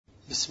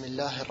بسم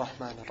الله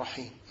الرحمن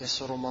الرحيم.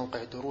 يسر موقع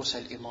دروس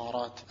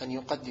الإمارات أن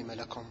يقدم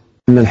لكم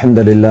إن الحمد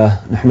لله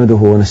نحمده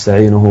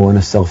ونستعينه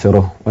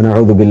ونستغفره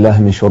ونعوذ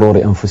بالله من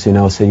شرور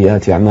أنفسنا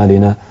وسيئات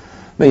أعمالنا،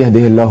 من يهده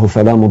الله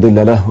فلا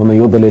مضل له ومن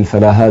يضلل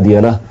فلا هادي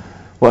له،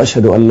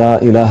 وأشهد أن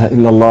لا إله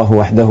إلا الله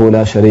وحده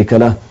لا شريك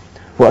له،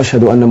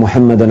 وأشهد أن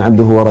محمدا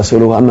عبده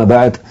ورسوله. أما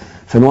بعد،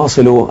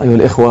 فنواصل أيها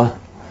الإخوة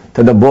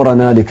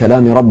تدبرنا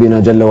لكلام ربنا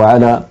جل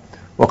وعلا،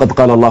 وقد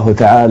قال الله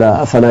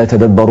تعالى: أفلا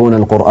يتدبرون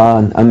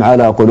القرآن أم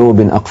على قلوب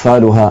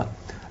أقفالها.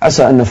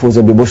 عسى أن نفوز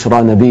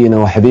ببشرى نبينا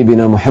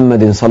وحبيبنا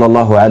محمد صلى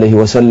الله عليه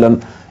وسلم،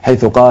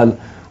 حيث قال: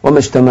 وما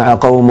اجتمع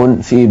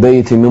قوم في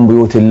بيت من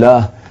بيوت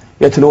الله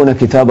يتلون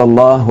كتاب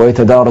الله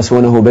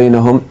ويتدارسونه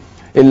بينهم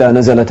إلا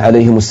نزلت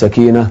عليهم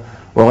السكينة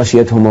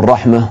وغشيتهم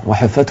الرحمة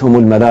وحفتهم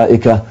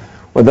الملائكة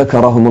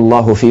وذكرهم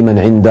الله في من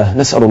عنده.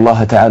 نسأل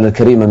الله تعالى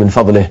الكريم من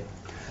فضله.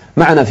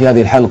 معنا في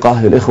هذه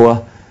الحلقة للإخوة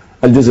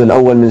الجزء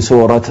الأول من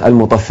سورة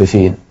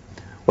المطففين،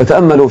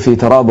 وتأملوا في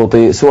ترابط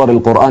سور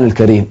القرآن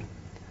الكريم.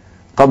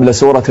 قبل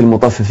سورة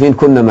المطففين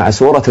كنا مع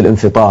سورة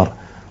الانفطار،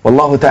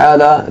 والله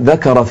تعالى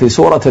ذكر في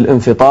سورة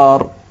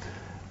الانفطار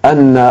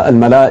أن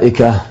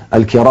الملائكة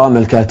الكرام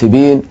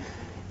الكاتبين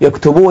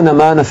يكتبون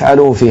ما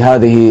نفعله في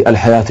هذه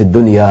الحياة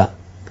الدنيا.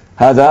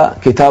 هذا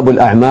كتاب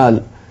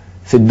الأعمال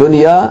في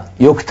الدنيا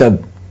يكتب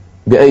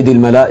بأيدي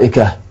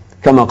الملائكة،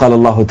 كما قال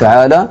الله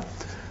تعالى: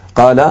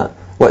 قال: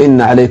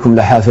 وإن عليكم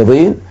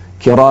لحافظين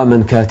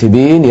كراما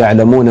كاتبين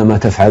يعلمون ما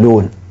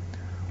تفعلون.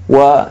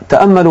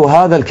 وتأملوا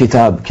هذا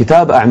الكتاب،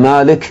 كتاب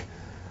أعمالك،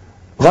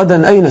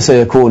 غدا أين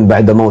سيكون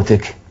بعد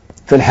موتك؟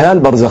 في الحياة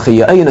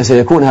البرزخية أين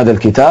سيكون هذا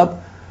الكتاب؟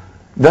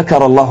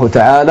 ذكر الله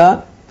تعالى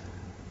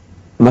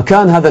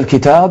مكان هذا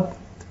الكتاب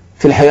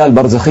في الحياة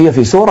البرزخية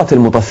في سورة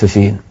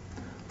المطففين.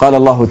 قال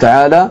الله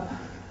تعالى: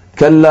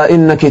 كلا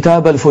إن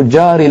كتاب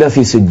الفجار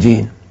لفي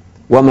سجين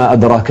وما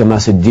أدراك ما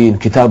سجين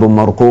كتاب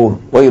مرقوم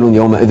ويل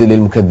يومئذ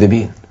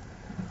للمكذبين.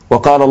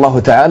 وقال الله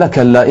تعالى: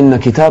 كلا إن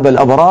كتاب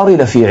الأبرار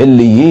لفي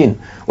عليين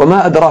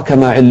وما أدراك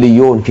ما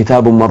عليون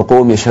كتاب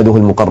مرقوم يشهده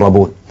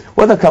المقربون.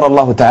 وذكر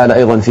الله تعالى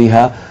أيضا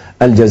فيها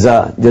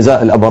الجزاء،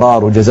 جزاء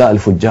الأبرار وجزاء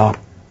الفجار.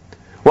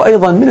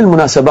 وأيضا من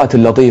المناسبات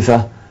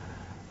اللطيفة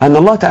أن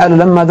الله تعالى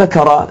لما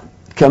ذكر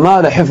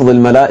كمال حفظ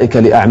الملائكة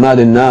لأعمال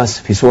الناس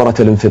في سورة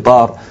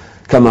الانفطار،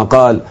 كما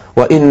قال: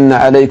 وإن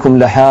عليكم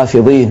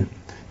لحافظين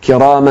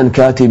كراما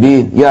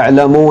كاتبين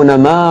يعلمون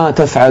ما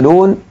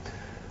تفعلون،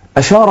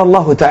 أشار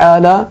الله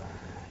تعالى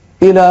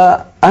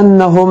إلى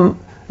أنهم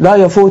لا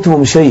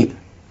يفوتهم شيء،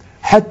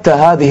 حتى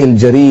هذه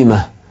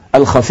الجريمة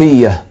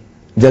الخفية،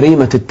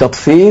 جريمة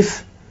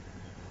التطفيف،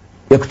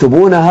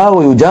 يكتبونها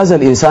ويجازى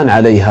الإنسان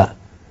عليها.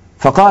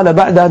 فقال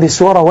بعد هذه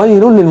السورة: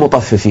 ويل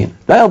للمطففين.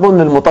 لا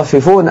يظن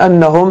المطففون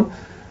أنهم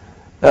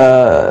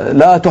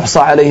لا تحصى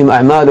عليهم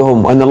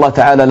أعمالهم وأن الله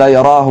تعالى لا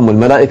يراهم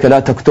والملائكة لا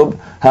تكتب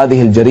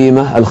هذه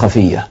الجريمة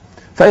الخفية.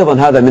 فأيضا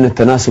هذا من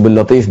التناسب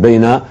اللطيف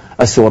بين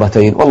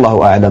السورتين،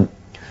 والله أعلم.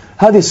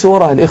 هذه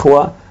السورة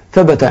الإخوة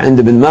ثبت عند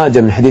ابن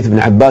ماجه من حديث ابن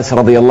عباس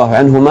رضي الله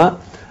عنهما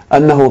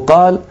أنه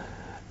قال: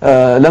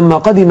 لما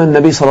قدم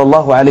النبي صلى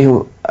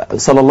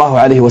الله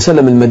عليه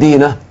وسلم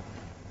المدينة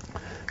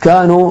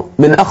كانوا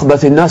من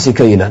أخبث الناس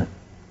كيلا،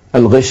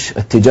 الغش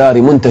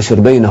التجاري منتشر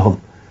بينهم،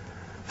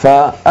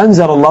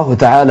 فأنزل الله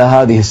تعالى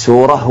هذه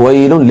السورة: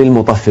 ويل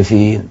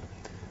للمطففين.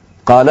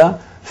 قال: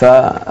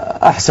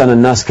 فأحسن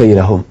الناس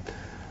كيلهم.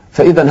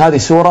 فإذا هذه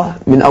السورة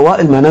من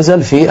أوائل ما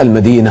نزل في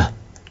المدينة،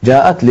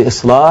 جاءت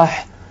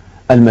لإصلاح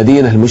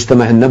المدينة،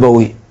 المجتمع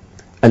النبوي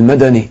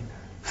المدني.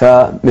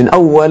 فمن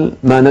أول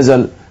ما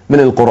نزل من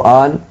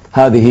القرآن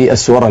هذه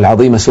السورة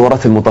العظيمة، سورة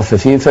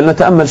المطففين.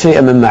 فلنتأمل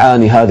شيئا من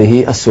معاني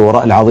هذه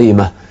السورة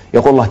العظيمة.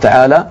 يقول الله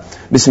تعالى: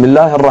 بسم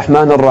الله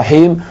الرحمن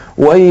الرحيم: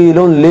 ويل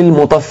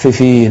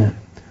للمطففين.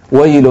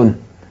 ويل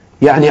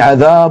يعني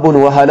عذاب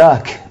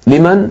وهلاك.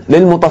 لمن؟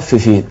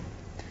 للمطففين.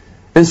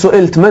 إن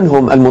سئلت من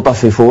هم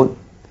المطففون؟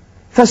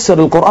 فسر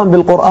القرآن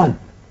بالقرآن.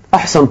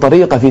 أحسن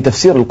طريقة في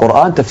تفسير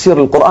القرآن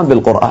تفسير القرآن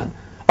بالقرآن.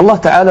 الله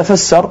تعالى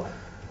فسر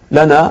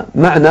لنا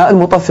معنى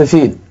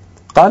المطففين،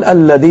 قال: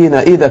 الذين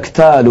إذا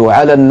اكتالوا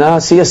على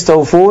الناس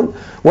يستوفون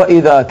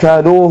وإذا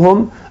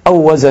كالوهم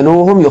أو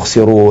وزنوهم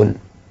يخسرون.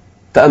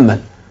 تأمل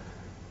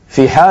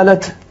في حالة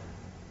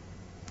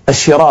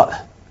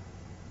الشراء،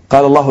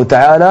 قال الله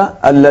تعالى: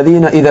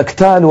 الذين إذا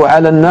اكتالوا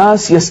على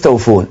الناس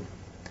يستوفون.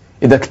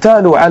 إذا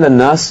اكتالوا على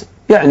الناس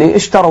يعني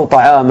اشتروا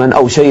طعاما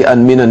أو شيئا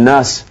من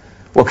الناس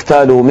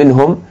واكتالوا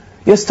منهم،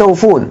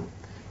 يستوفون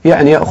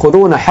يعني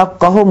يأخذون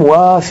حقهم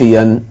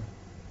وافيا.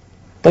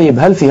 طيب،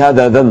 هل في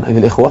هذا ذم أيها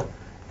الإخوة؟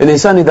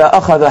 الإنسان إذا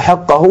أخذ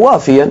حقه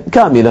وافيا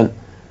كاملا،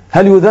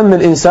 هل يذم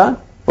الإنسان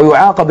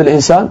ويعاقب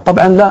الإنسان؟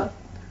 طبعا لا.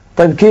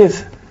 طيب،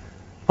 كيف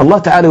الله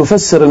تعالى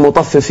يفسر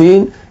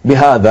المطففين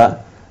بهذا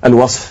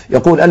الوصف؟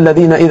 يقول: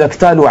 الذين إذا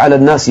اكتالوا على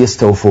الناس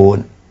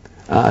يستوفون.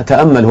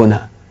 تأمل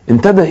هنا،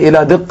 انتبه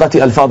إلى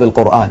دقة ألفاظ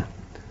القرآن.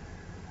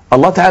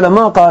 الله تعالى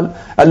ما قال: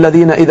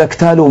 الذين إذا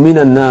اكتالوا من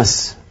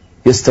الناس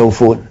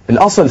يستوفون.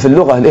 الأصل في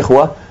اللغة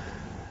الإخوة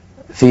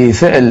في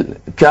فعل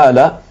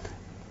كال،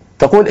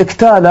 تقول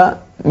اكتال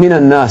من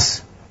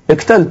الناس،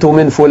 اكتلت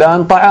من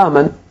فلان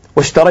طعاما،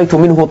 واشتريت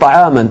منه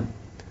طعاما.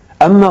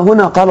 أما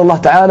هنا قال الله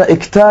تعالى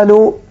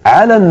اكتالوا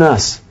على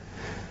الناس،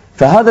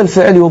 فهذا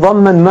الفعل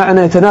يضمن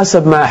معنى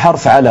يتناسب مع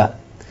حرف على،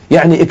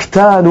 يعني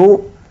اكتالوا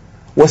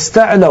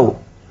واستعلوا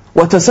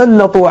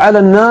وتسلطوا على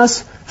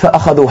الناس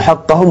فأخذوا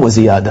حقهم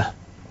وزيادة.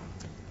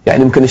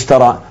 يعني يمكن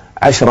اشترى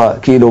 10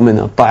 كيلو من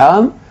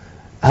الطعام،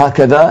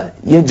 هكذا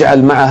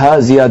يجعل معها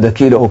زيادة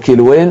كيلو أو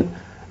كيلوين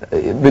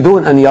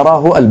بدون أن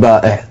يراه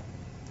البائع.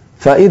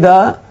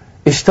 فإذا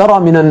اشترى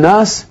من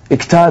الناس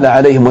اكتال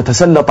عليهم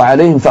وتسلط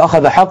عليهم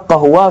فأخذ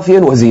حقه وافيا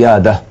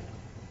وزيادة،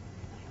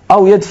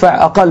 أو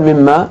يدفع أقل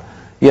مما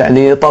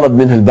يعني طلب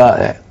منه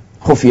البائع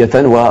خفية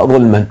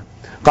وظلما.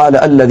 قال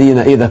الذين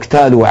إذا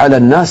اكتالوا على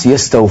الناس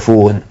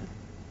يستوفون،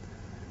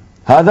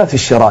 هذا في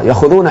الشراء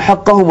يأخذون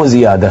حقهم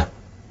وزيادة.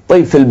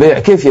 طيب في البيع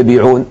كيف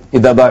يبيعون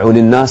إذا باعوا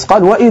للناس؟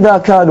 قال وإذا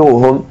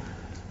كالوهم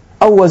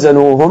أو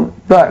وزنوهم،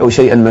 باعوا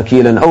شيئا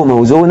مكيلا أو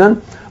موزونا،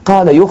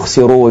 قال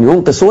يخسرون،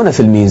 ينقصون في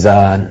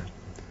الميزان.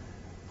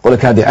 يقول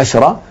لك هذه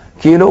 10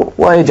 كيلو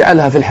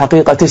ويجعلها في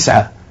الحقيقة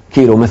 9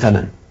 كيلو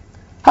مثلا،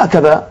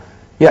 هكذا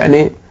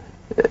يعني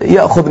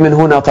يأخذ من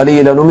هنا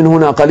قليلا ومن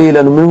هنا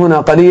قليلا ومن هنا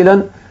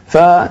قليلا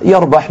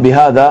فيربح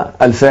بهذا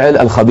الفعل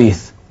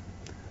الخبيث.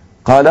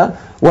 قال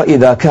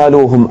وإذا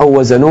كالوهم أو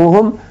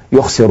وزنوهم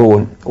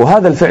يخسرون.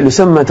 وهذا الفعل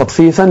يسمى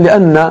تطفيفا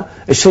لأن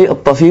الشيء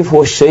الطفيف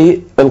هو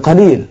الشيء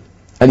القليل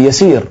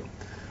اليسير.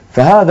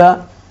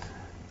 فهذا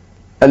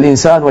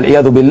الإنسان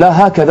والعياذ بالله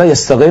هكذا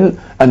يستغل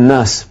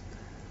الناس،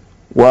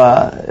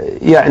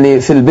 ويعني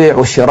في البيع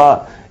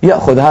والشراء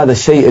يأخذ هذا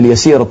الشيء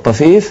اليسير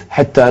الطفيف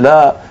حتى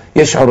لا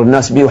يشعر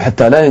الناس به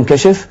وحتى لا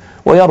ينكشف،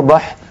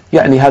 ويربح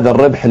يعني هذا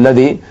الربح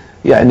الذي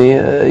يعني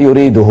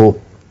يريده.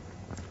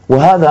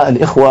 وهذا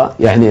الإخوة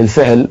يعني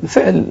الفعل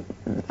فعل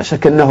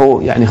شك أنه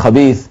يعني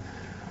خبيث.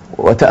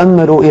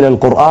 وتأملوا إلى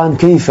القرآن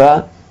كيف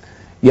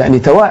يعني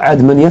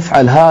توعد من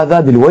يفعل هذا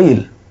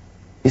بالويل،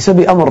 ليس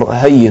بأمر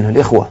هين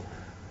الإخوة.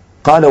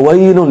 قال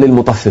ويل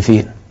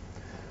للمطففين،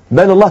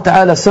 بل الله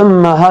تعالى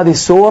سمى هذه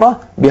السورة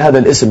بهذا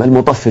الاسم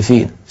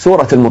المطففين،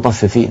 سورة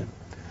المطففين.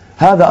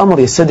 هذا أمر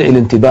يستدعي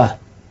الانتباه.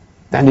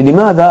 يعني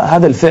لماذا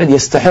هذا الفعل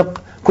يستحق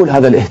كل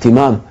هذا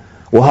الاهتمام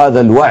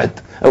وهذا الوعد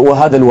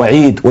وهذا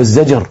الوعيد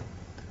والزجر؟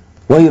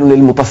 ويل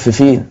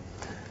للمطففين.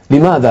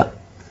 لماذا؟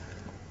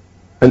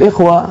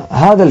 الإخوة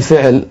هذا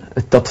الفعل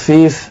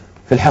التطفيف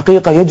في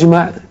الحقيقة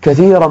يجمع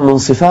كثيرا من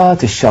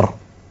صفات الشر.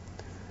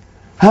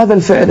 هذا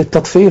الفعل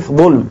التطفيف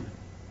ظلم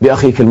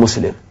بأخيك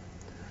المسلم،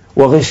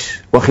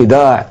 وغش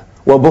وخداع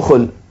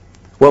وبخل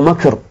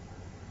ومكر.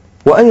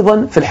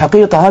 وأيضا في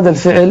الحقيقة هذا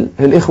الفعل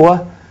الإخوة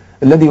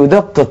الذي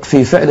يدقق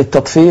في فعل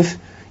التطفيف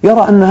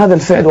يرى أن هذا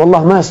الفعل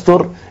والله ما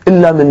يصدر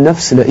إلا من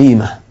نفس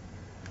لئيمة،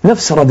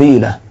 نفس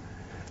رذيلة،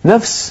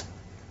 نفس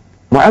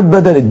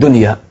معبدة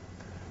للدنيا.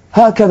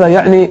 هكذا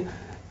يعني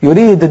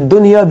يريد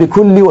الدنيا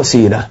بكل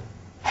وسيلة،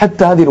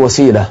 حتى هذه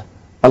الوسيلة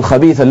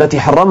الخبيثة التي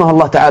حرمها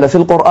الله تعالى في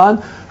القرآن.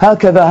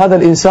 هكذا هذا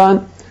الإنسان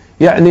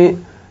يعني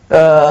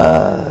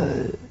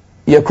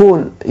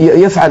يكون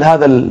يفعل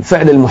هذا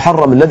الفعل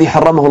المحرم الذي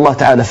حرمه الله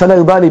تعالى، فلا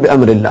يبالي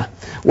بأمر الله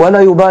ولا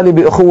يبالي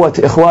بأخوة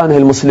إخوانه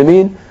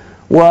المسلمين،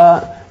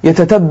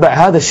 ويتتبع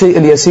هذا الشيء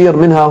اليسير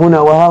منها هنا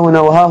وها هنا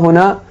وها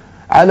هنا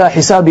على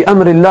حساب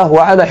أمر الله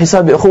وعلى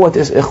حساب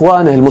أخوة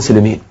إخوانه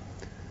المسلمين.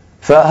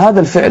 فهذا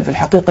الفعل في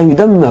الحقيقة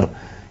يدمر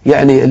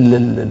يعني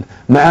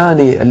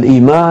معاني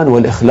الإيمان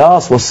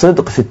والإخلاص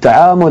والصدق في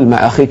التعامل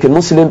مع أخيك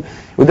المسلم،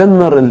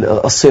 يدمر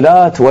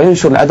الصلات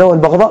وينشر العداوة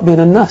والبغضاء بين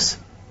الناس.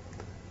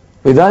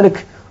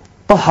 لذلك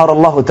طهر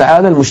الله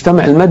تعالى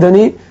المجتمع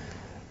المدني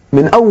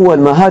من أول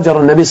ما هاجر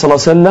النبي صلى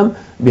الله عليه وسلم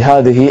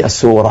بهذه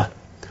السورة.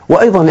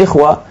 وأيضا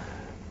الإخوة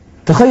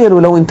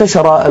تخيلوا لو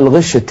انتشر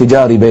الغش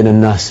التجاري بين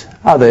الناس،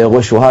 هذا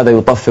يغش وهذا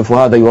يطفف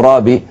وهذا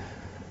يرابي،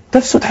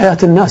 تفسد حياة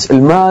الناس.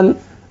 المال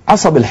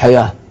عصب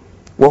الحياة،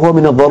 وهو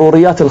من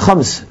الضروريات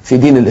الخمس في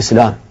دين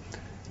الإسلام،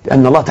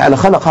 لأن الله تعالى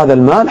خلق هذا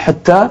المال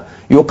حتى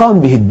يقام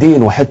به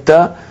الدين،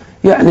 وحتى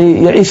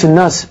يعني يعيش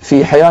الناس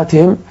في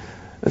حياتهم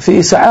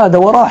في سعادة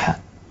وراحة.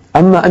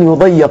 أما أن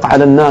يضيق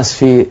على الناس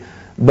في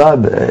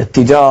باب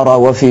التجارة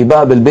وفي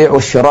باب البيع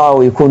والشراء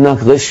ويكون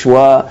هناك غش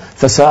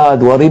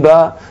وفساد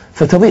وربا،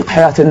 فتضيق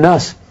حياة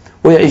الناس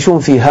ويعيشون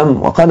في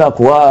هم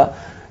وقلق،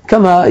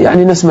 وكما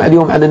يعني نسمع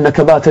اليوم عن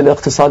النكبات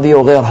الاقتصادية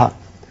وغيرها.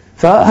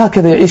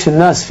 فهكذا يعيش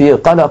الناس في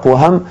قلق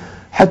وهم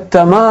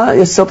حتى ما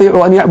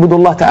يستطيعوا أن يعبدوا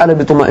الله تعالى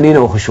بطمأنينة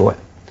وخشوع.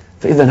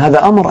 فإذا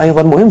هذا أمر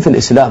أيضا مهم في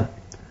الإسلام،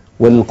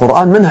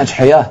 والقرآن منهج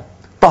حياة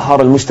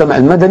طهر المجتمع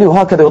المدني،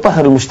 وهكذا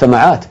يطهر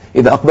المجتمعات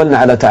إذا أقبلنا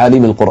على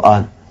تعاليم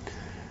القرآن.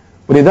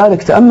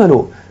 ولذلك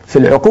تأملوا في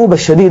العقوبة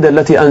الشديدة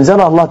التي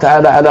أنزلها الله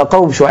تعالى على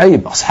قوم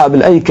شعيب أصحاب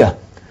الأيكة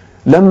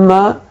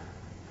لما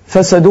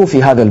فسدوا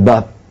في هذا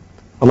الباب.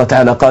 الله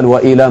تعالى قال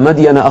وإلى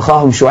مدين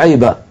أخاهم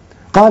شعيبا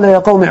قال يا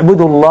قوم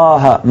اعبدوا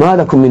الله ما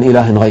لكم من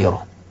إله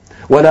غيره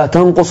ولا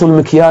تنقصوا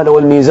المكيال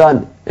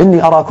والميزان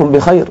إني أراكم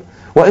بخير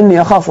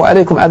وإني أخاف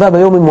عليكم عذاب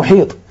يوم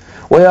محيط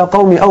ويا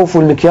قوم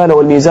أوفوا المكيال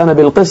والميزان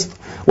بالقسط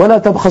ولا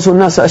تبخسوا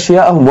الناس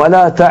أشياءهم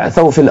ولا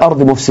تعثوا في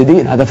الأرض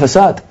مفسدين. هذا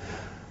فساد.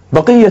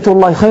 بقية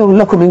الله خير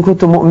لكم إن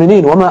كنتم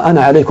مؤمنين وما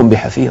أنا عليكم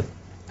بحفيظ.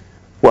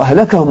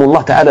 وأهلكهم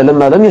الله تعالى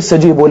لما لم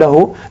يستجيبوا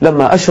له،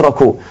 لما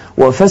أشركوا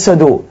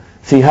وفسدوا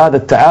في هذا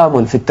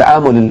التعامل، في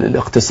التعامل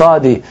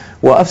الاقتصادي،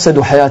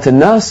 وأفسدوا حياة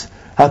الناس.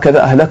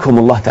 هكذا أهلكهم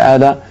الله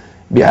تعالى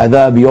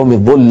بعذاب يوم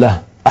الظلة،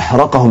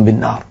 أحرقهم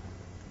بالنار.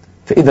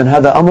 فإذا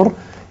هذا أمر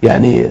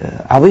يعني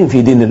عظيم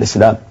في دين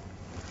الإسلام.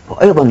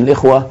 وأيضا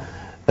الإخوة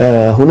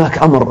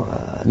هناك أمر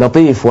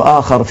لطيف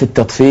وآخر في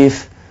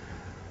التطفيف،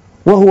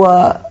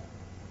 وهو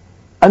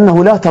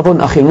أنه لا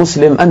تظن أخي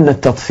المسلم أن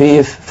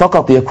التطفيف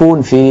فقط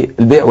يكون في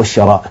البيع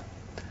والشراء،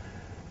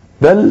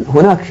 بل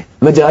هناك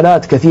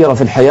مجالات كثيرة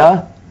في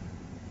الحياة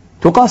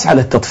تقاس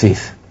على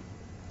التطفيف.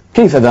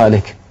 كيف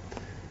ذلك؟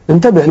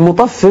 انتبه،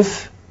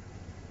 المطفف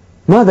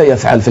ماذا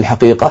يفعل في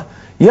الحقيقة؟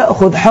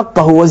 يأخذ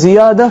حقه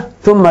وزيادة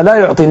ثم لا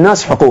يعطي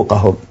الناس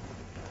حقوقهم.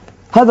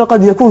 هذا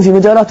قد يكون في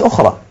مجالات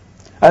أخرى.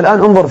 الآن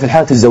انظر في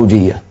الحياة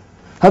الزوجية،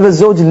 هذا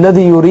الزوج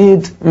الذي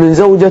يريد من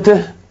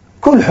زوجته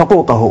كل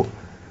حقوقه،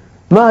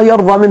 ما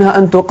يرضى منها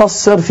أن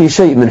تقصر في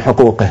شيء من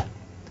حقوقه،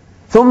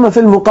 ثم في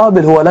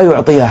المقابل هو لا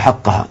يعطيها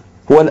حقها.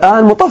 هو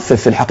الآن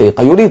مطفف في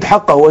الحقيقة، يريد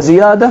حقه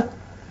وزيادة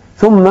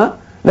ثم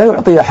لا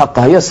يعطيها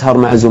حقها. يسهر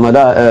مع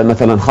زملاء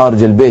مثلا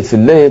خارج البيت في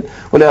الليل،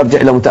 ولا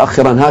يرجع له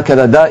متأخرا،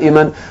 هكذا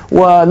دائما،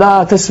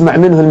 ولا تسمع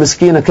منه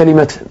المسكينة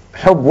كلمة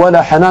حب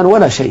ولا حنان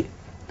ولا شيء.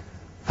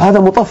 هذا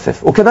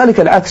مطفف. وكذلك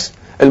العكس،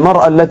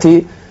 المرأة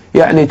التي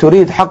يعني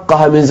تريد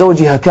حقها من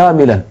زوجها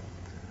كاملا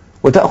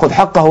وتأخذ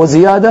حقه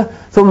وزيادة،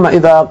 ثم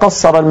إذا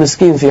قصر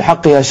المسكين في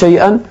حقها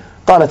شيئا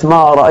قالت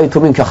ما رأيت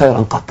منك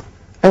خيرا قط.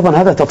 أيضا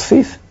هذا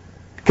تطفيف.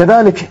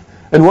 كذلك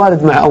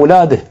الوالد مع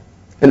أولاده،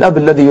 الأب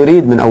الذي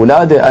يريد من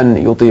أولاده أن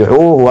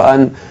يطيعوه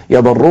وأن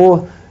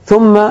يبروه،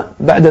 ثم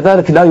بعد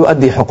ذلك لا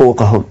يؤدي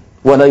حقوقهم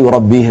ولا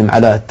يربيهم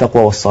على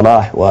التقوى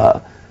والصلاح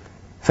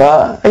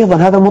فأيضا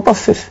هذا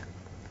مطفف،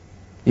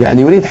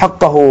 يعني يريد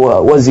حقه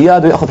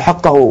وزيادة، يأخذ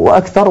حقه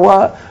وأكثر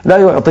ولا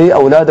يعطي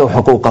أولاده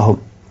حقوقهم.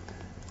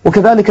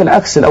 وكذلك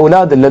العكس،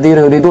 الأولاد الذين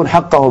يريدون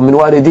حقهم من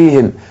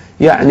والديهم،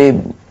 يعني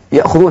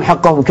يأخذون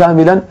حقهم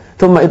كاملا،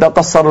 ثم إذا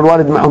قصر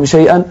الوالد معهم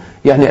شيئا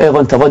يعني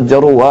أيضا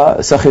تضجروا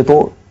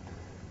وسخطوا.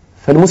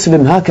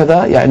 فالمسلم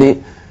هكذا يعني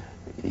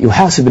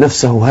يحاسب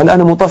نفسه، هل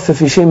أنا مطفف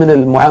في شيء من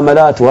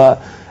المعاملات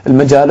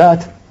والمجالات؟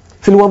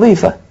 في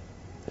الوظيفة،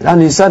 الآن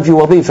الإنسان في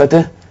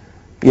وظيفته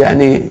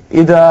يعني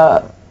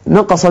إذا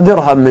نقص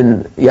درهم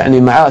من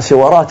يعني معاشه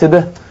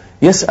وراتبه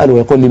يسأل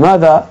ويقول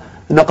لماذا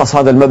نقص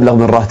هذا المبلغ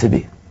من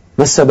راتبي؟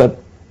 ما السبب؟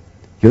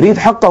 يريد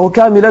حقه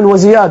كاملا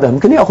وزيادة،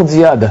 ممكن يأخذ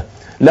زيادة،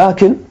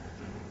 لكن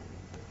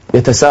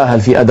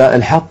يتساهل في أداء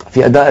الحق،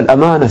 في أداء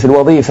الأمانة في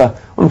الوظيفة،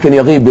 ممكن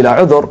يغيب بلا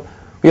عذر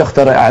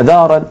ويخترع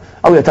أعذارا،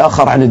 أو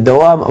يتأخر عن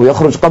الدوام، أو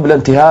يخرج قبل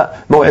انتهاء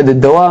موعد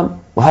الدوام،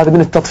 وهذا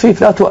من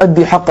التطفيف. لا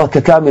تؤدي حقك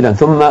كاملا،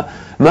 ثم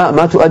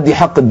ما تؤدي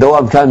حق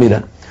الدوام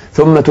كاملا،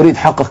 ثم تريد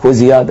حقك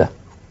وزيادة.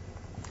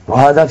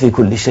 وهذا في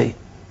كل شيء،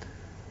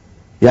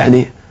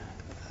 يعني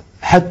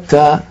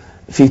حتى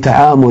في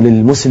تعامل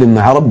المسلم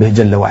مع ربه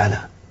جل وعلا.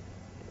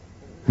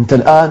 أنت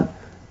الآن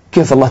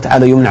كيف الله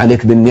تعالى يمن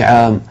عليك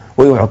بالنعم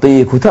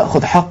ويعطيك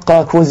وتأخذ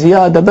حقك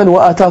وزيادة، بل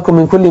وآتاكم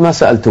من كل ما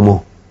سألتموه،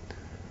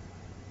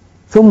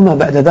 ثم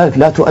بعد ذلك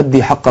لا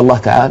تؤدي حق الله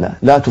تعالى،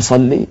 لا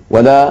تصلي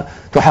ولا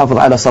تحافظ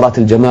على صلاة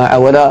الجماعة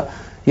ولا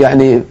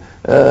يعني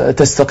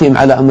تستقيم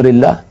على أمر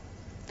الله.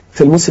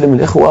 فالمسلم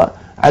الإخوة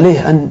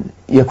عليه أن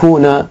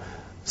يكون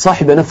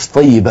صاحب نفس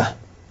طيبة.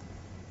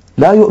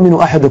 لا يؤمن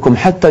أحدكم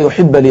حتى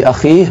يحب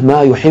لأخيه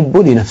ما يحب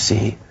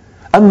لنفسه.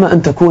 أما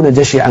أن تكون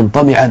جشعا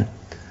طمعا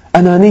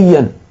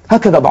أنانيا،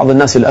 هكذا بعض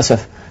الناس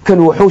للأسف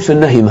كالوحوش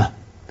النهمة،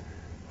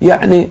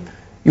 يعني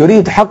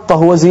يريد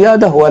حقه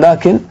وزيادة،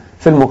 ولكن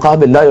في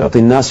المقابل لا يعطي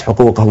الناس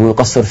حقوقهم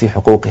ويقصر في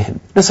حقوقهم.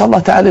 نسأل الله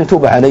تعالى أن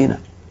يتوب علينا،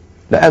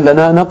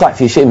 لعلنا نقع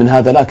في شيء من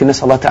هذا، لكن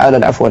نسأل الله تعالى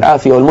العفو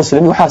والعافية،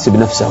 والمسلم يحاسب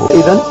نفسه.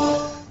 إذن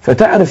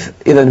فتعرف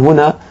إذن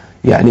هنا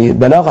يعني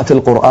بلاغة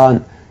القرآن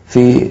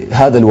في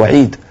هذا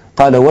الوعيد.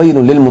 قال ويل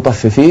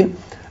للمطففين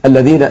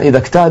الذين إذا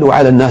اكتالوا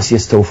على الناس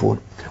يستوفون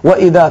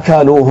وإذا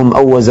كالوهم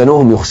أو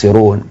وزنوهم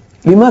يخسرون.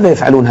 لماذا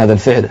يفعلون هذا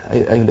الفعل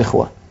أيها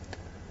الإخوة؟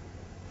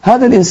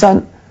 هذا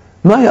الإنسان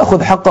ما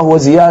يأخذ حقه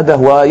وزيادة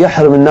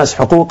ويحرم الناس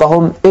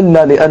حقوقهم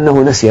إلا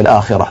لأنه نسي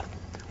الآخرة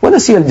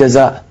ونسي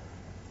الجزاء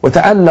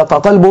وتعلق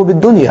قلبه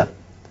بالدنيا.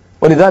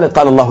 ولذلك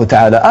قال الله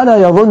تعالى ألا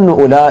يظن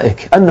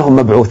أولئك أنهم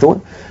مبعوثون؟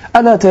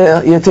 ألا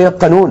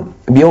يتيقنون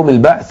بيوم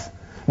البعث؟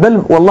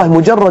 بل والله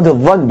مجرد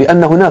الظن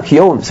بأن هناك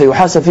يوم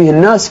سيحاسب فيه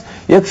الناس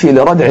يكفي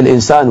لردع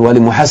الإنسان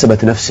ولمحاسبة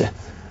نفسه.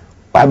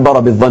 وعبر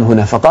بالظن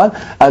هنا فقال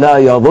ألا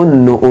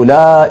يظن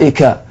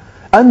أولئك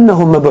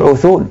أنهم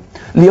مبعوثون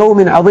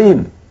ليوم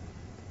عظيم.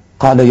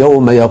 قال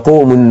يوم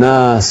يقوم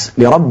الناس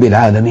لرب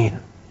العالمين.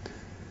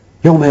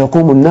 يوم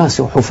يقوم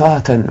الناس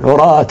حفاة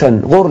عراة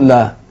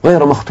غرلا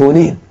غير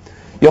مختونين،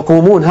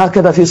 يقومون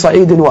هكذا في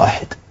صعيد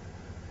واحد،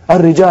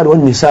 الرجال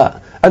والنساء،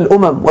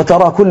 الأمم،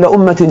 وترى كل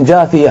أمة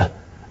جاثية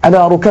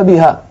على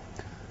ركبها،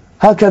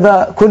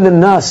 هكذا كل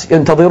الناس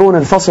ينتظرون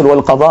الفصل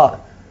والقضاء.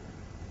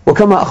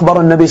 وكما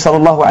أخبر النبي صلى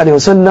الله عليه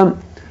وسلم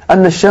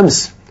أن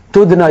الشمس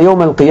تدنى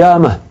يوم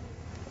القيامة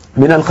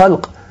من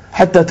الخلق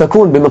حتى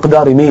تكون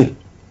بمقدار ميل،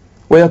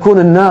 ويكون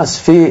الناس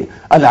في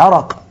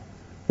العرق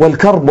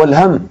والكرب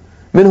والهم،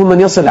 منهم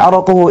من يصل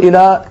عرقه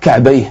إلى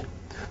كعبيه،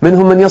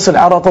 منهم من يصل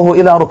عرقه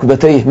إلى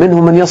ركبتيه،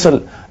 منهم من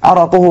يصل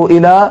عرقه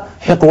إلى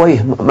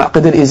حقويه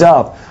معقد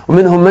الإزار،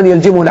 ومنهم من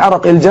يلجمه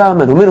العرق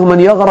إلجاما، ومنهم من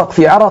يغرق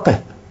في عرقه،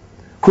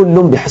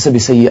 كل بحسب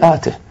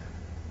سيئاته.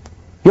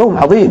 يوم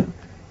عظيم،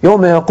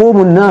 يوم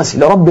يقوم الناس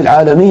لرب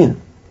العالمين.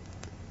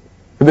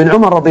 ابن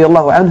عمر رضي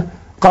الله عنه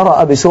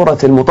قرأ بسورة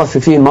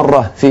المطففين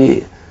مرة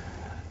في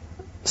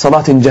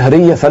صلاة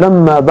جهرية،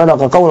 فلما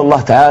بلغ قول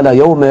الله تعالى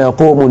يوم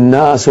يقوم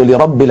الناس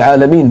لرب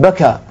العالمين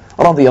بكى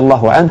رضي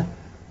الله عنه،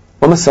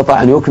 وما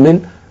استطاع أن يكمل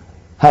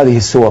هذه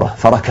السورة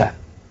فركع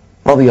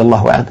رضي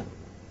الله عنه.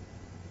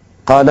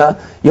 قال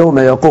يوم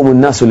يقوم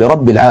الناس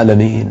لرب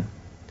العالمين،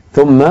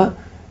 ثم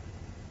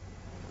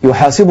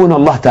يحاسبنا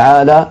الله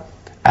تعالى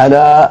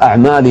على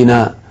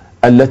أعمالنا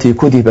التي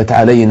كتبت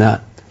علينا،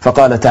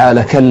 فقال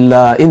تعالى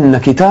كلا إن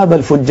كتاب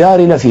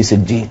الفجار لفي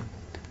سجين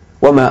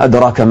وما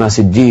أدراك ما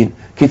سجين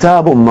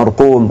كتاب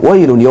مرقوم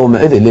ويل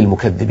يومئذ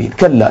للمكذبين.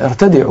 كلا،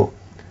 ارتدعوا،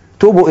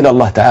 توبوا إلى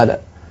الله تعالى،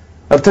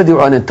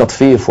 ارتدعوا عن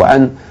التطفيف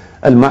وعن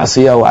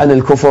المعصية وعن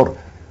الكفر.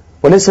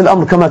 وليس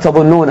الأمر كما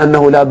تظنون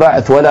أنه لا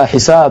بعث ولا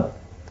حساب،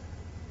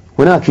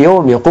 هناك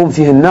يوم يقوم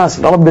فيه الناس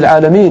لرب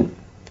العالمين.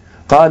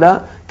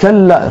 قال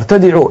كلا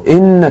ارتدعوا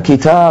إن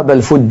كتاب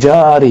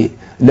الفجار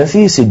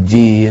لفي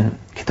سجين.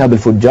 كتاب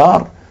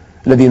الفجار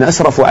الذين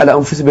أسرفوا على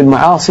أنفسهم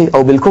بالمعاصي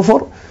أو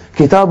بالكفر،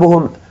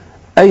 كتابهم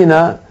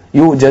أين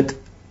يوجد؟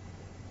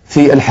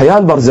 في الحياة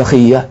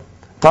البرزخية.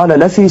 قال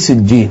لفي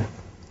سجين.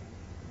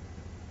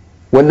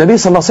 والنبي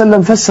صلى الله عليه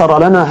وسلم فسر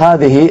لنا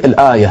هذه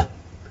الآية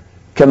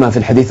كما في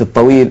الحديث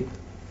الطويل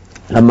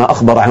لما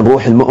أخبر عن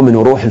روح المؤمن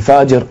وروح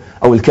الفاجر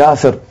أو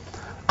الكافر.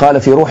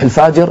 قال في روح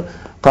الفاجر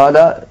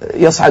قال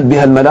يصعد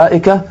بها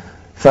الملائكة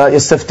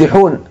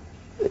فيستفتحون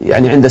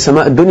يعني عند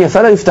سماء الدنيا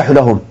فلا يفتح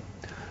لهم،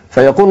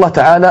 فيقول الله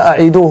تعالى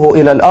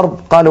أعيدوه إلى الأرض.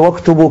 قال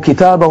واكتبوا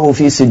كتابه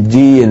في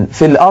سجين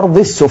في الأرض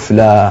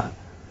السفلى.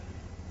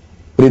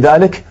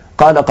 لذلك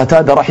قال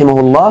قتادة رحمه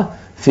الله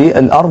في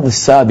الأرض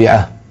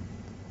السابعة،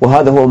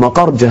 وهذا هو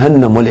مقر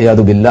جهنم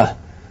والعياذ بالله.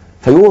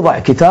 فيوضع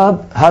كتاب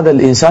هذا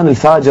الإنسان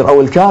الفاجر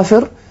أو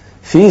الكافر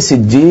في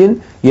سجين،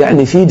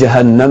 يعني في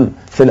جهنم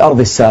في الأرض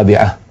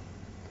السابعة.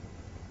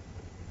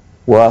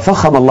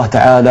 وفخم الله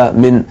تعالى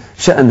من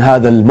شأن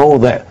هذا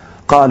الموضع،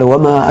 قال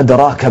وما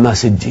أدراك ما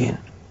سجين.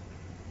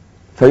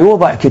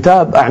 فيوضع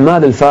كتاب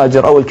أعمال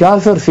الفاجر أو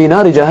الكافر في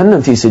نار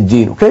جهنم في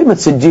سجين. وكلمة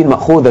سجين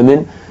مأخوذة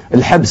من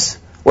الحبس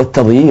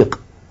والتضييق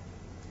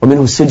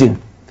ومنه السجن.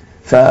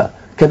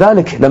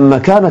 فكذلك لما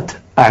كانت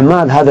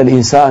أعمال هذا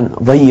الإنسان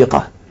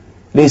ضيقة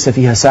ليس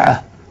فيها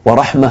سعة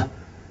ورحمة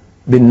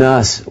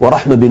بالناس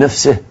ورحمة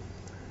بنفسه،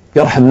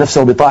 يرحم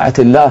نفسه بطاعة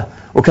الله،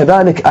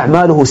 وكذلك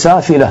أعماله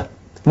سافلة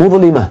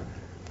مظلمة،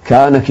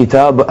 كان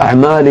كتاب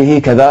أعماله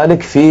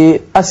كذلك في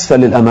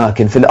أسفل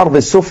الأماكن في الأرض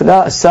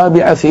السفلى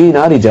السابعة في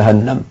نار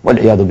جهنم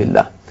والعياذ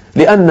بالله،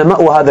 لأن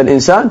مأوى هذا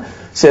الإنسان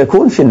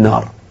سيكون في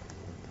النار.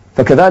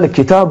 فكذلك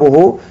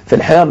كتابه في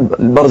الحياة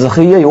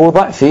البرزخية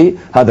يوضع في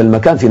هذا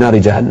المكان في نار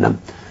جهنم.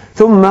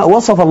 ثم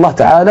وصف الله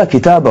تعالى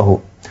كتابه،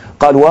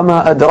 قال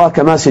وما أدراك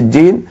ما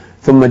سجين،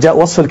 ثم جاء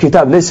وصف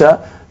الكتاب ليس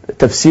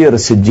تفسير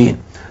السجين،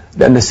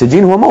 لأن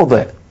السجين هو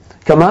موضع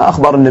كما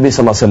أخبر النبي صلى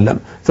الله عليه وسلم.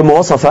 ثم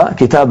وصف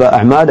كتاب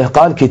أعماله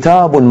قال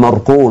كتاب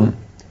مرقوم.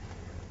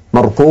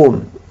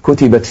 مرقوم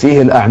كتبت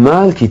فيه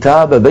الأعمال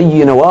كتابة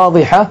بينة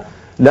واضحة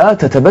لا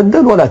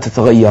تتبدل ولا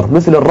تتغير،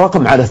 مثل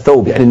الرقم على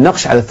الثوب، يعني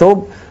النقش على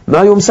الثوب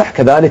ما يمسح،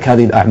 كذلك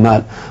هذه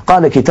الأعمال.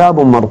 قال كتاب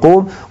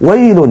مرقوم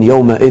ويل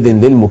يومئذ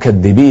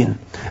للمكذبين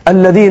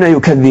الذين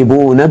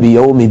يكذبون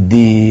بيوم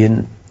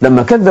الدين.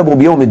 لما كذبوا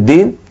بيوم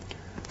الدين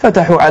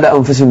فتحوا على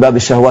أنفسهم باب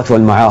الشهوات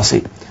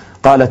والمعاصي.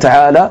 قال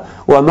تعالى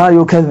وما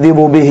يكذب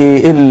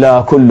به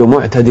إلا كل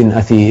معتد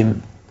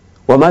أثيم.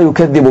 وما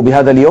يكذب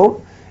بهذا اليوم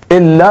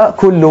إلا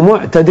كل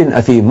معتد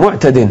أثيم.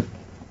 معتد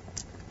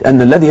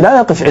لأن الذي لا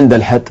يقف عند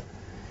الحد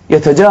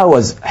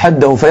يتجاوز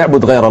حده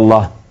فيعبد غير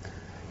الله،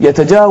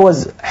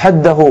 يتجاوز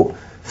حده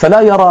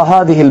فلا يرى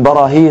هذه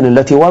البراهين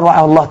التي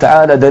وضعها الله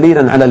تعالى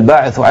دليلا على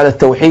البعث وعلى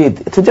التوحيد،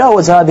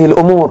 يتجاوز هذه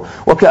الأمور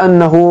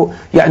وكأنه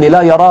يعني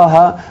لا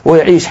يراها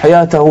ويعيش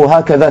حياته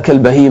هكذا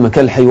كالبهيمة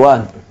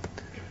كالحيوان.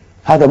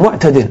 هذا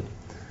معتد،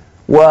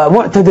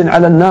 ومعتد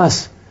على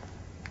الناس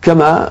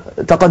كما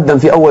تقدم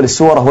في أول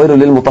السورة ويل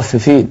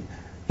للمطففين،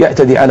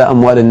 يعتدي على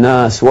أموال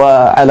الناس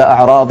وعلى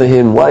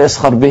أعراضهم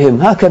ويسخر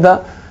بهم. هكذا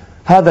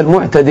هذا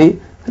المعتدي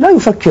لا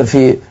يفكر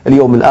في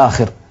اليوم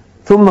الآخر.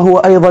 ثم هو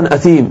أيضا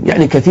أثيم،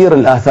 يعني كثير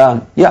الآثام،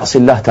 يعصي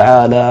الله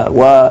تعالى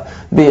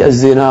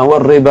وبالزنا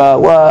والربا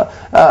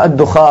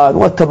والدخان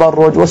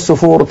والتبرج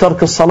والسفور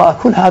وترك الصلاة،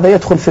 كل هذا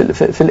يدخل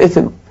في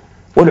الإثم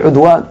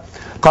والعدوان.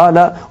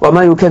 قال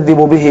وما يكذب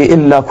به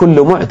إلا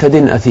كل معتد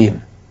أثيم،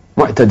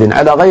 معتد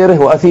على غيره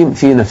وأثيم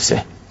في نفسه.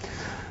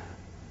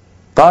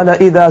 قال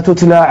إذا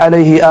تتلى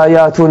عليه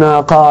آياتنا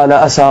قال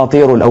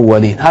أساطير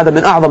الأولين. هذا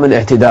من أعظم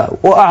الاعتداء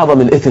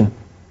وأعظم الإثم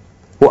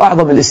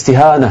وأعظم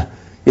الاستهانة،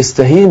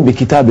 يستهين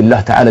بكتاب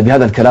الله تعالى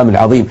بهذا الكلام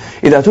العظيم.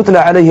 إذا تتلى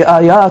عليه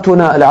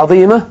آياتنا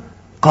العظيمة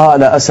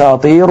قال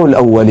أساطير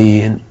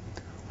الأولين.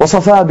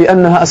 وصفها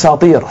بأنها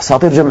أساطير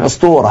جمع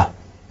أسطورة،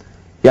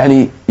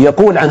 يعني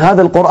يقول عن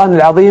هذا القرآن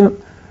العظيم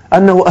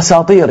أنه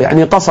أساطير،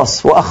 يعني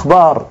قصص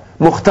وأخبار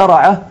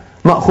مخترعة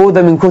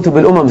مأخوذة من كتب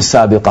الأمم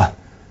السابقة،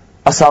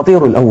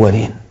 أساطير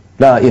الأولين.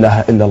 لا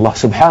إله إلا الله،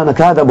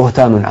 سبحانك، هذا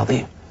بهتان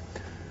عظيم.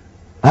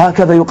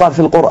 هكذا يقال في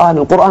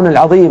القرآن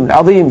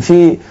العظيم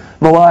في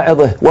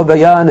مواعظه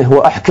وبيانه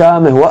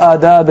وأحكامه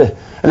وآدابه،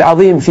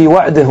 العظيم في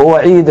وعده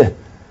ووعيده،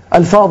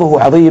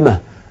 ألفاظه عظيمة،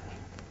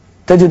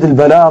 تجد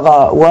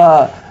البلاغة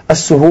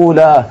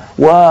والسهولة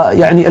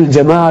ويعني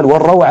الجمال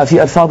والروعة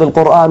في ألفاظ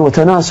القرآن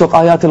وتناسق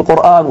آيات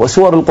القرآن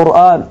وسور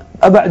القرآن.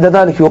 أبعد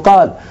ذلك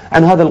يقال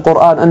عن هذا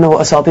القرآن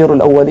أنه أساطير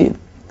الأولين،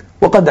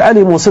 وقد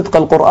علموا صدق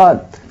القرآن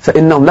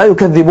فإنهم لا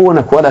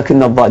يكذبونك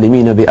ولكن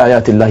الظالمين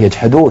بآيات الله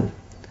يجحدون.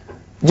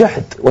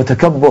 جحد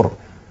وتكبر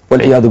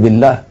والعياذ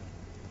بالله.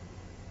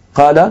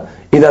 قال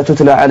إذا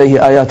تتلى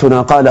عليه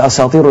آياتنا قال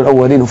أساطير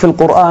الأولين. في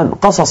القرآن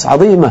قصص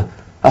عظيمة،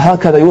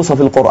 هكذا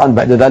يوصف القرآن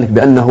بعد ذلك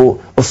بأنه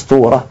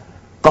أسطورة،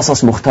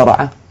 قصص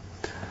مخترعة.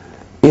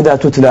 إذا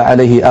تتلى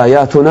عليه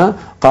آياتنا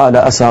قال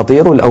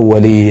أساطير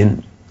الأولين.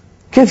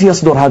 كيف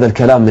يصدر هذا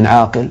الكلام من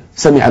عاقل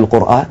سمع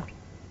القرآن؟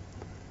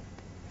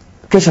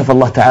 كشف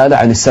الله تعالى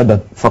عن السبب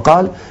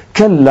فقال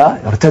كلا،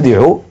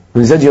 ارتدعوا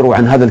انزجروا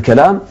عن هذا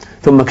الكلام،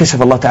 ثم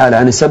كشف الله تعالى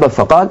عن السبب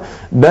فقال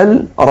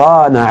بل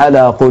ران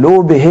على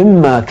قلوبهم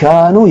ما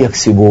كانوا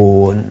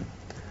يكسبون.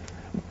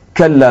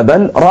 كلا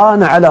بل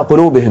ران على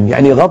قلوبهم،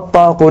 يعني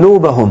غطى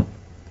قلوبهم.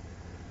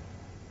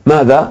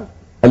 ماذا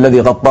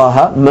الذي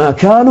غطاها؟ ما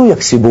كانوا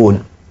يكسبون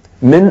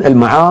من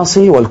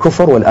المعاصي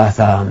والكفر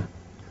والآثام.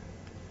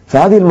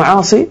 فهذه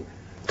المعاصي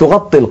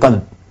تغطي القلب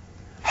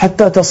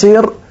حتى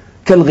تصير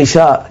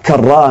كالغشاء،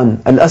 كالران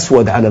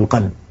الأسود على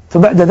القلب،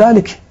 فبعد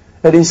ذلك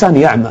الإنسان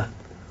يعمى،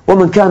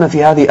 ومن كان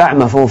في هذه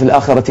أعمى فهو في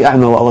الآخرة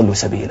أعمى وأضل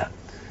سبيلا.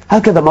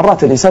 هكذا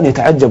مرات الإنسان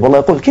يتعجب والله،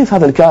 يقول كيف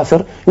هذا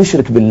الكافر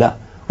يشرك بالله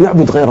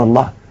ويعبد غير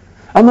الله،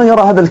 أما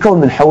يرى هذا الكون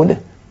من حوله،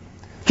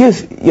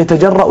 كيف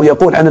يتجرأ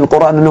ويقول عن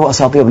القرآن أنه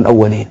أساطير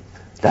الأولين؟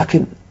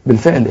 لكن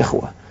بالفعل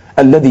إخوة،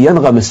 الذي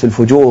ينغمس في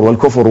الفجور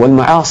والكفر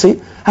والمعاصي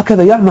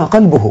هكذا يعمى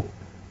قلبه،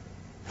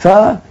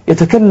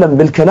 فيتكلم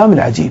بالكلام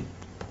العجيب،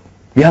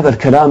 بهذا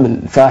الكلام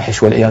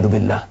الفاحش والعياذ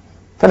بالله.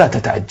 فلا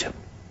تتعجب،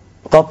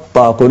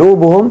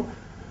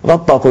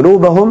 غطى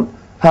قلوبهم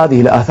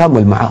هذه الآثام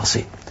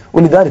والمعاصي.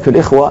 ولذلك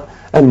الإخوة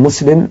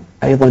المسلم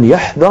أيضا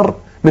يحذر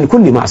من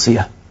كل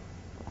معصية،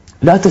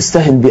 لا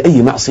تستهن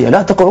بأي معصية،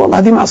 لا تقول والله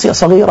هذه معصية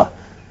صغيرة،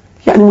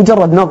 يعني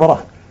مجرد نظرة،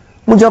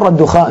 مجرد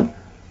دخان،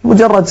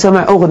 مجرد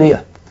سمع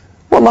أغنية،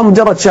 والله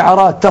مجرد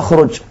شعارات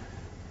تخرج،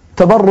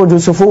 تبرج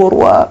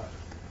وسفور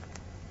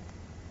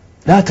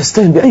لا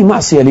تستهن بأي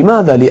معصية.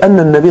 لماذا؟ لأن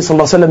النبي صلى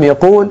الله عليه وسلم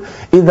يقول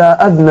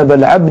إذا أذنب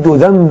العبد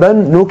ذنبا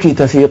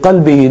نكت في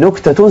قلبه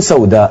نكتة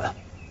سوداء،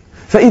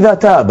 فإذا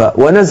تاب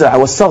ونزع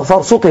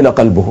واستغفر صقل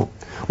قلبه،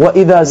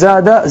 وإذا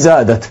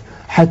زادت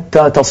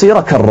حتى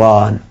تصير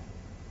كالران،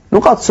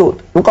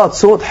 نقاط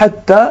سود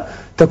حتى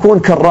تكون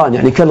كالران،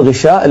 يعني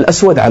كالغشاء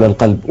الأسود على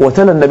القلب.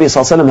 وتلا النبي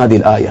صلى الله عليه وسلم هذه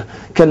الآية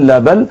كلا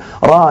بل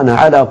ران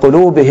على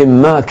قلوبهم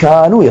ما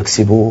كانوا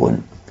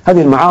يكسبون.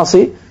 هذه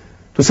المعاصي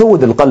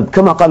تسود القلب،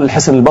 كما قال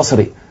الحسن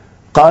البصري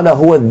قال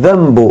هو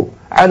الذنب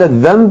على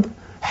الذنب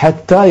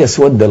حتى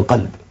يسود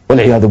القلب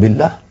والعياذ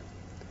بالله.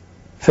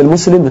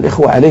 فالمسلم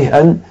الإخوة عليه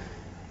أن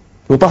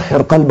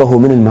يطهر قلبه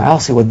من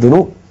المعاصي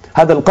والذنوب.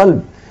 هذا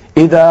القلب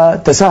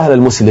إذا تساهل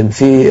المسلم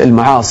في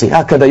المعاصي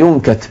هكذا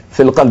ينكت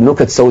في القلب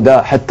نكت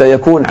سوداء حتى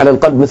يكون على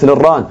القلب مثل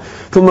الران،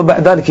 ثم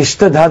بعد ذلك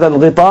يشتد هذا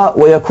الغطاء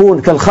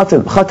ويكون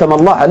كالختم، ختم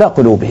الله على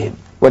قلوبهم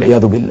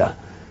والعياذ بالله.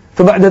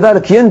 فبعد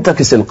ذلك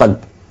ينتكس القلب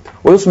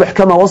ويصبح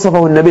كما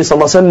وصفه النبي صلى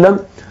الله عليه وسلم،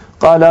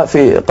 قال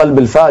في قلب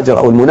الفاجر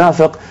أو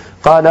المنافق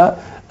قال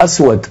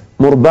أسود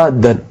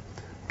مربادا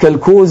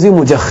كالكوز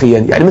مجخيا،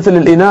 يعني مثل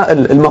الإناء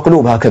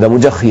المقلوب هكذا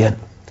مجخيا،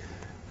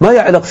 ما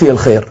يعلق فيه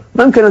الخير،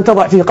 ما يمكن أن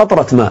تضع فيه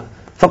قطرة ماء،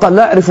 فقال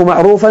لا يعرف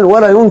معروفا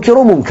ولا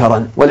ينكر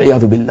منكرا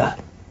والعياذ بالله.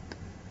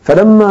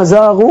 فلما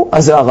زاغوا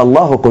أزاغ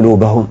الله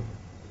قلوبهم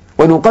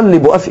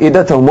ونقلب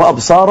أفئدتهم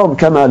وأبصارهم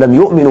كما لم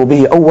يؤمنوا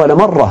به أول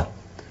مرة.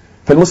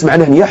 فالمسلم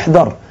عليه أن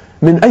يحذر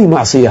من أي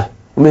معصية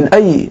ومن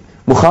أي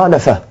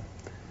مخالفة،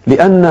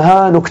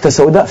 لأنها نكتة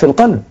سوداء في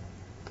القلب.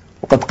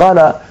 وقد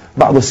قال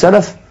بعض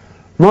السلف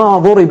ما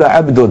ضرب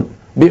عبد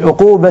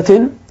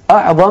بعقوبة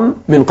أعظم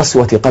من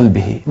قسوة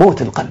قلبه،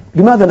 موت القلب.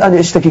 لماذا الآن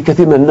يشتكي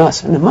كثير من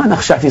الناس أنه ما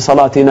نخشع في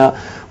صلاتنا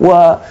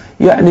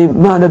ويعني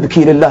ما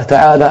نبكي لله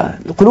تعالى؟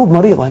 القلوب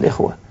مريضة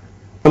الإخوة،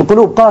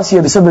 القلوب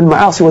قاسية بسبب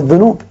المعاصي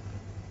والذنوب.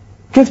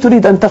 كيف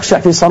تريد أن تخشع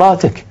في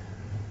صلاتك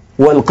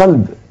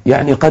والقلب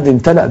يعني قد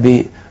امتلأ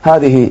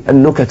بهذه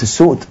النكت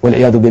السود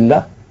والعياذ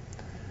بالله؟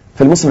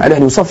 فالمسلم عليه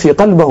أن يصفي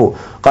قلبه.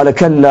 قال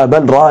كلا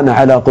بل ران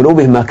على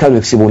قلوبهم ما كانوا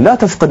يكسبون. لا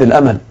تفقد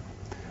الأمل.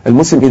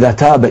 المسلم إذا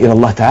تاب إلى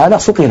الله تعالى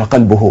صقل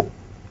قلبه،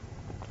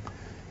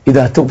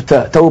 إذا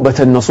تبت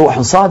توبة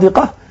نصوحا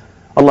صادقة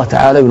الله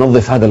تعالى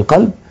ينظف هذا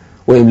القلب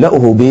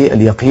ويملأه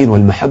باليقين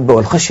والمحبة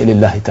والخشية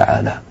لله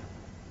تعالى.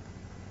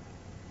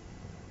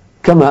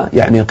 كما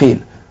يعني قيل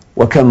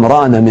وكم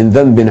ران من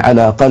ذنب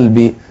على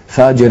قلب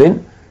فاجر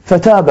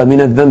فتاب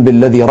من الذنب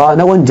الذي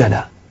ران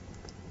وانجلى.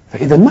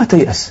 فإذا ما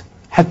تيأس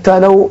حتى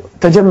لو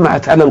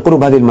تجمعت على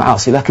القلوب هذه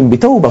المعاصي، لكن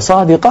بتوبة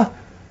صادقة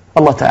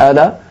الله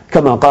تعالى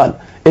كما قال: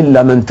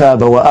 إلا من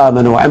تاب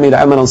وآمن وعمل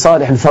عملا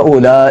صالحا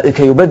فأولئك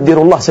يبدل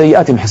الله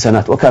سيئاتهم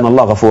حسنات وكان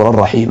الله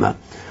غفورا رحيما.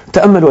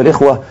 تأملوا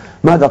الإخوة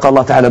ماذا قال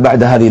الله تعالى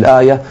بعد هذه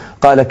الآية؟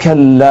 قال: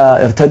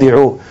 كلا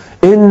ارتدعوا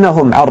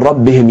إنهم عن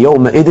ربهم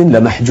يومئذ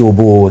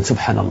لمحجوبون.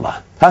 سبحان الله،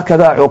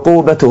 هكذا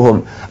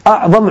عقوبتهم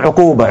أعظم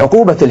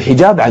عقوبة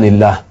الحجاب عن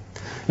الله.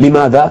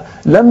 لماذا؟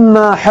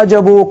 لما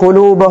حجبوا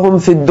قلوبهم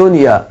في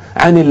الدنيا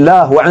عن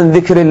الله وعن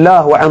ذكر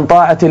الله وعن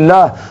طاعة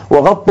الله،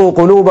 وغطوا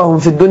قلوبهم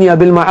في الدنيا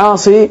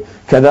بالمعاصي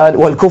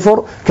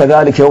والكفر،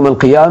 كذلك يوم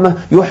القيامة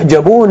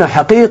يحجبون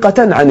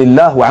حقيقة عن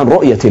الله وعن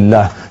رؤية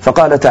الله.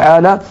 فقال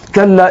تعالى: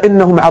 كلا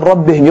إنهم عن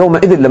ربهم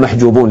يومئذ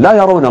لمحجوبون. لا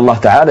يرون الله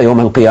تعالى يوم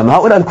القيامة.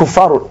 هؤلاء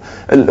الكفار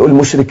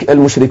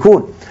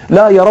المشركون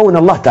لا يرون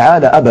الله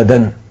تعالى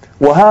أبدا،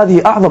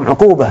 وهذه أعظم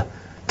عقوبة.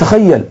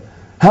 تخيل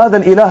هذا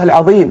الإله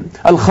العظيم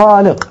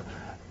الخالق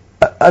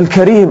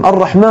الكريم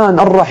الرحمن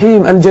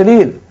الرحيم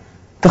الجليل،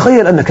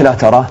 تخيل أنك لا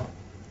تراه.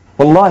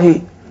 والله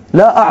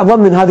لا أعظم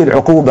من هذه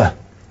العقوبة،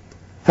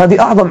 هذه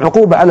أعظم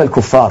عقوبة على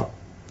الكفار.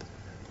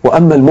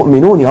 وأما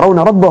المؤمنون يرون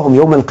ربهم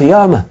يوم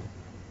القيامة.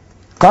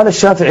 قال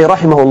الشافعي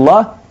رحمه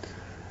الله: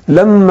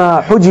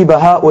 لما حجب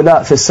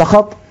هؤلاء في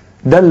السخط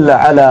دل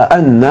على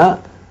أن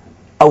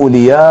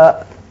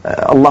أولياء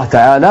الله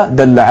تعالى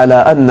دل على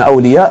أن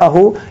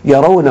أولياءه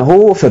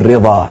يرونه في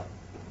الرضا.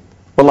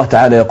 والله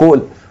تعالى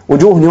يقول: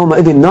 وجوه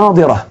يومئذ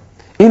ناظرة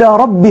إلى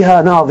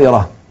ربها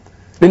ناظرة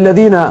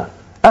للذين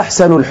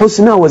أحسنوا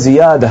الحسنى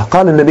وزيادة.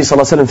 قال النبي صلى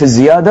الله عليه وسلم في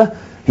الزيادة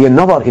هي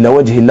النظر إلى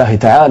وجه الله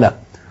تعالى.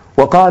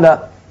 وقال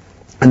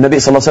النبي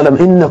صلى الله عليه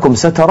وسلم: إنكم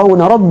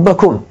سترون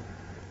ربكم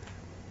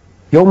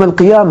يوم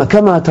القيامة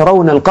كما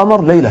ترون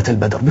القمر ليلة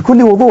البدر،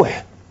 بكل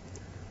وضوح.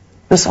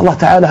 نسأل الله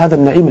تعالى هذا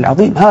النعيم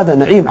العظيم. هذا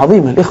نعيم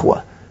عظيم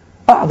الإخوة،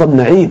 أعظم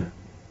نعيم.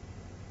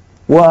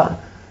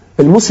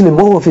 والمسلم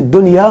وهو في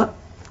الدنيا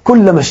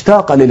كلما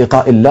اشتاق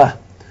للقاء الله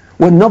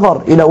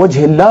والنظر إلى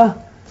وجه الله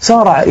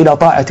سارع إلى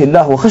طاعة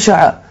الله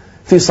وخشع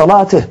في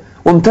صلاته،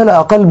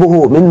 وامتلأ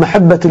قلبه من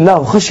محبة الله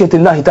وخشية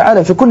الله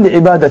تعالى في كل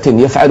عبادة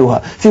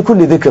يفعلها، في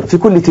كل ذكر، في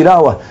كل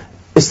تلاوة.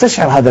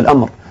 استشعر هذا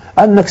الأمر،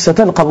 أنك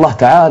ستلقى الله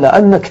تعالى،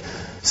 أنك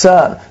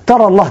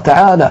سترى الله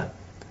تعالى.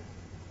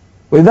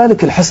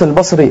 ولذلك الحسن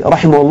البصري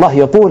رحمه الله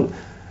يقول: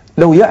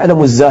 لو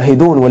يعلم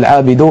الزاهدون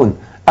والعابدون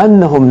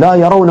أنهم لا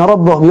يرون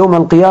ربهم يوم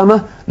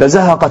القيامة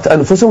لزهقت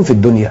أنفسهم في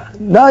الدنيا.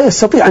 لا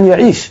يستطيع أن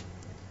يعيش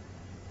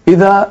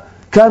إذا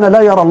كان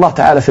لا يرى الله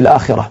تعالى في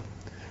الآخرة.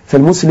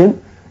 فالمسلم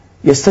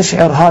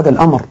يستشعر هذا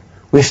الأمر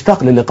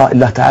ويشتاق للقاء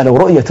الله تعالى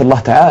ورؤية الله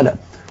تعالى.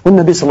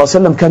 والنبي صلى الله عليه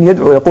وسلم كان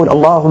يدعو ويقول: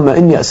 اللهم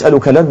إني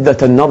أسألك لذة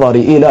النظر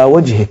إلى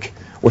وجهك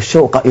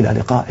والشوق إلى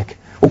لقائك.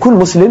 وكل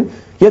مسلم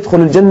يدخل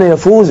الجنة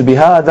يفوز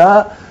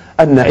بهذا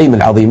النعيم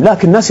العظيم.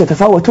 لكن الناس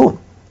يتفاوتون.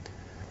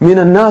 من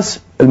الناس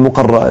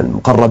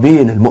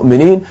المقربين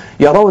المؤمنين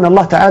يرون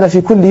الله تعالى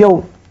في كل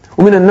يوم،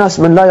 ومن الناس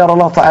من لا يرى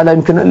الله تعالى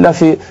يمكن إلا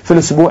في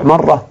الأسبوع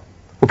مرة.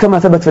 وكما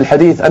ثبت في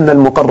الحديث أن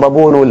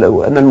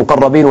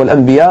المقربين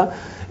والأنبياء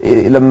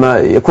لما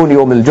يكون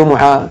يوم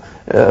الجمعة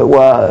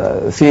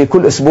وفي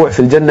كل أسبوع في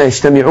الجنة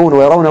يجتمعون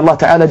ويرون الله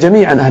تعالى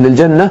جميعا أهل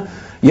الجنة،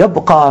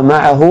 يبقى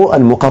معه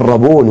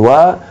المقربون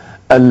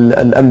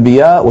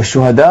والأنبياء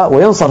والشهداء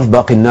وينصرف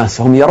باقي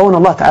الناس. هم يرون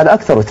الله تعالى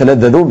أكثر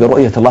ويتلذذون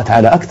برؤية الله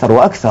تعالى أكثر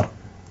وأكثر.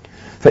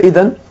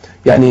 فإذا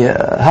يعني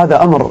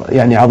هذا أمر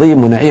يعني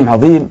عظيم ونعيم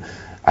عظيم.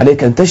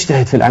 عليك أن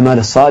تجتهد في الأعمال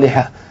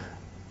الصالحة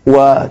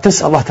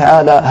وتسأل الله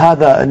تعالى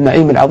هذا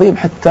النعيم العظيم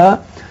حتى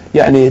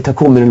يعني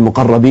تكون من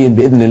المقربين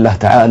بإذن الله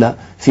تعالى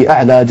في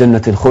أعلى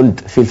جنة الخلد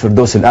في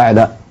الفردوس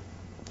الأعلى.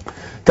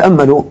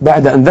 تأملوا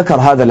بعد أن ذكر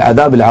هذا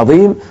العذاب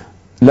العظيم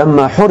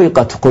لما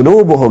حرقت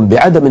قلوبهم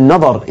بعدم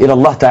النظر إلى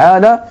الله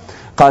تعالى،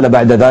 قال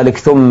بعد ذلك: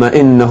 ثم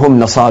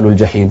إنهم لصالوا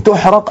الجحيم.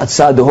 تحرق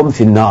أجسادهم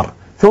في النار،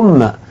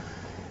 ثم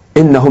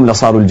إنهم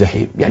لصالوا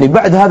الجحيم. يعني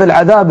بعد هذا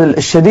العذاب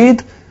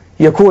الشديد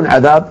يكون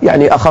عذاب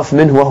يعني أخف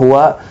منه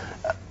وهو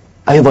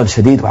أيضا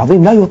شديد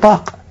وعظيم لا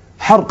يطاق،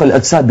 حرق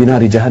الأجساد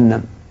بنار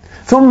جهنم.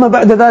 ثم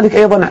بعد ذلك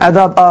أيضا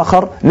عذاب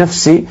آخر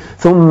نفسي: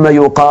 ثم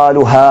يقال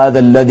هذا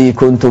الذي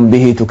كنتم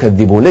به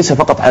تكذبون. ليس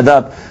فقط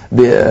عذاب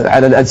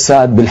على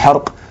الأجساد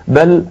بالحرق،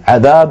 بل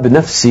عذاب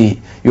نفسي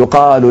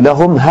يقال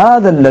لهم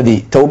هذا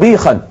الذي،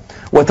 توبيخا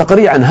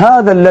وتقريعا،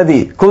 هذا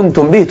الذي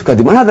كنتم به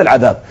تكذبون. هذا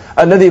العذاب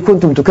الذي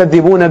كنتم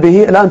تكذبون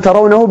به الآن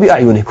ترونه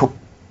بأعينكم.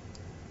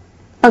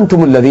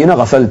 أنتم الذين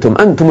غفلتم،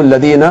 أنتم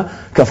الذين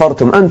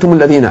كفرتم، أنتم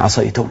الذين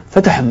عصيتم،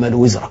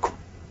 فتحملوا وزركم.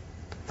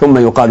 ثم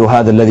يقال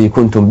هذا الذي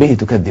كنتم به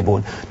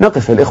تكذبون.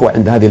 نقف الإخوة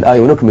عند هذه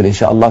الآية ونكمل إن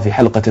شاء الله في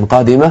حلقة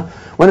قادمة،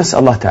 ونسأل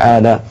الله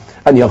تعالى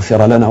أن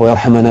يغفر لنا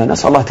ويرحمنا.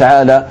 نسأل الله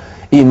تعالى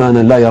إيمانا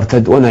لا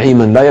يرتد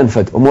ونعيما لا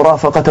ينفد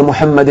ومرافقة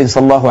محمد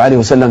صلى الله عليه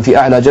وسلم في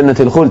أعلى جنة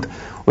الخلد.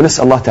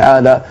 ونسأل الله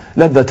تعالى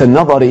لذة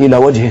النظر إلى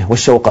وجهه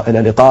والشوق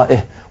إلى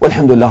لقائه.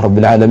 والحمد لله رب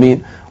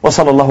العالمين،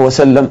 وصلى الله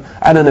وسلم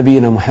على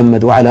نبينا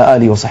محمد وعلى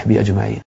آله وصحبه أجمعين.